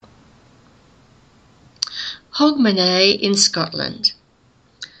Hogmanay in Scotland.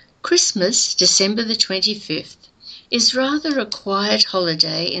 Christmas, December the 25th, is rather a quiet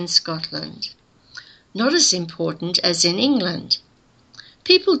holiday in Scotland. Not as important as in England.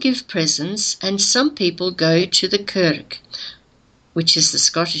 People give presents and some people go to the kirk, which is the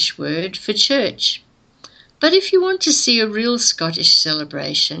Scottish word for church. But if you want to see a real Scottish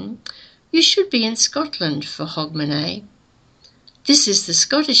celebration, you should be in Scotland for Hogmanay. This is the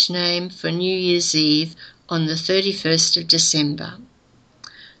Scottish name for New Year's Eve on the 31st of December.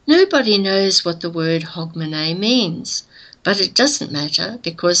 Nobody knows what the word Hogmanay means, but it doesn't matter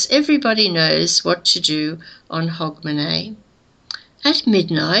because everybody knows what to do on Hogmanay. At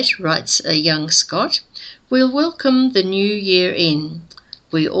midnight, writes a young Scot, we'll welcome the new year in.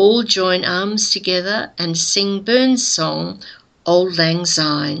 We all join arms together and sing Burns' song, Auld Lang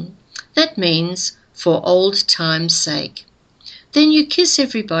Syne. That means for old time's sake. Then you kiss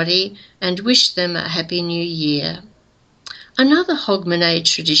everybody and wish them a happy new year. Another Hogmanay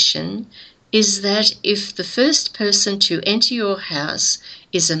tradition is that if the first person to enter your house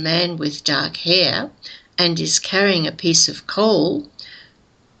is a man with dark hair and is carrying a piece of coal,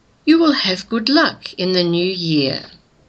 you will have good luck in the new year.